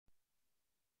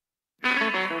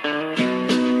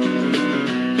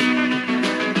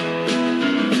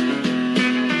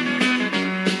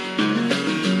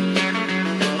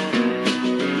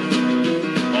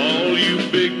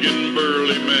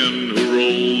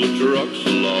trucks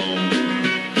along.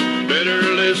 Better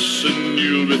listen,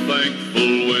 you'll be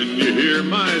thankful when you hear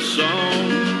my song.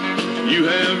 You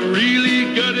have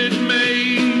really got it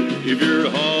made if you're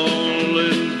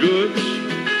hauling goods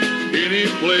any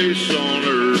place on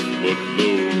earth but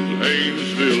those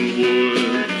Haynesville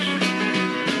woods.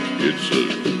 It's a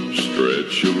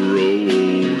stretch of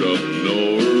road up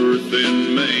north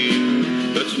in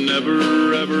Maine that's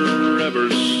never, ever, ever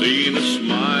seen a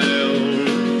smile.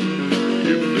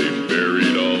 If they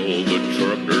buried all the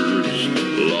truckers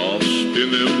lost in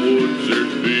them woods,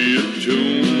 there'd be a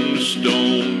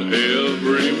tombstone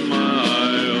every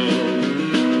mile.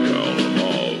 Count 'em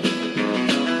off,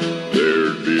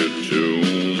 there'd be a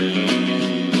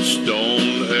tombstone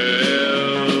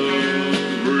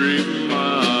every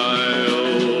mile.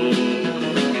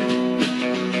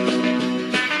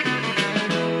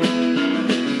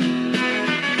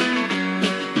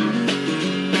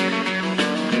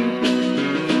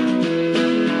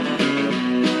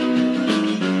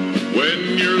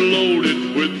 When you're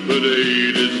loaded with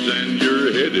potatoes and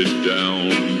you're headed down,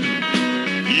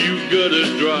 you've got to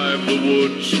drive the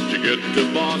woods to get to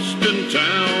Boston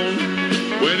town.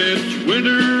 When it's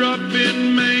winter up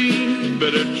in Maine,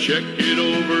 better check it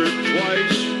over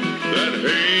twice. That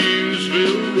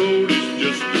Haynesville road is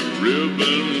just a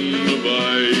ribbon of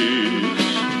ice.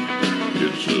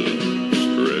 It's a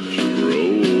stretch of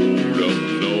road up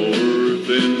north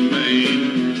in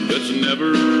Maine that's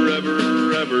never, ever,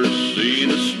 ever seen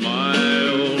a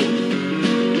smile.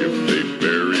 If they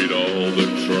buried all the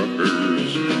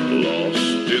truckers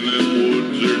lost in them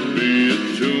woods, there'd be a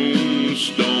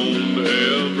tombstone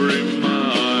every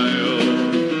mile.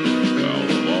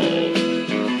 Count 'em off,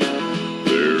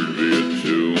 there'd be a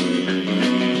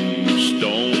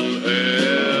tombstone every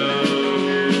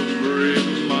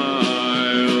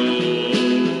mile.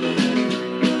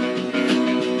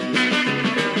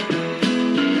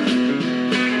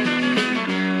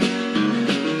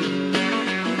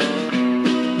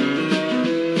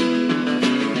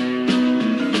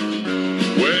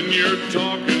 When you're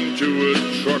talking to a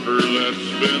trucker that's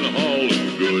been hauling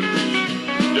goods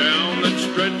down that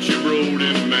stretch of road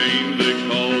in Maine they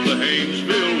call the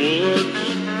Haynesville woods,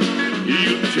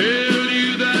 he'll tell you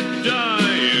that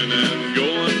dying and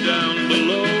going down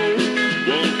below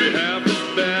won't be half as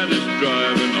bad as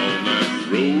driving on that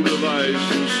road of ice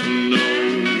and snow.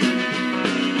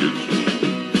 It's a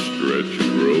stretch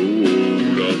of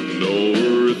road up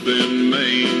north in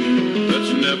Maine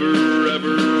that's never,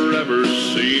 ever, ever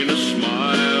seen a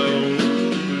smile.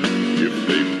 If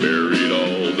they buried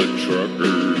all the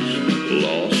truckers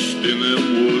lost in them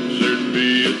woods, there'd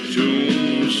be a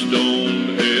tombstone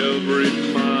every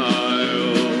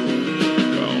mile.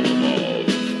 Count 'em off,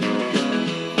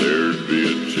 there'd be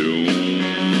a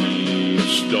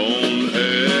tombstone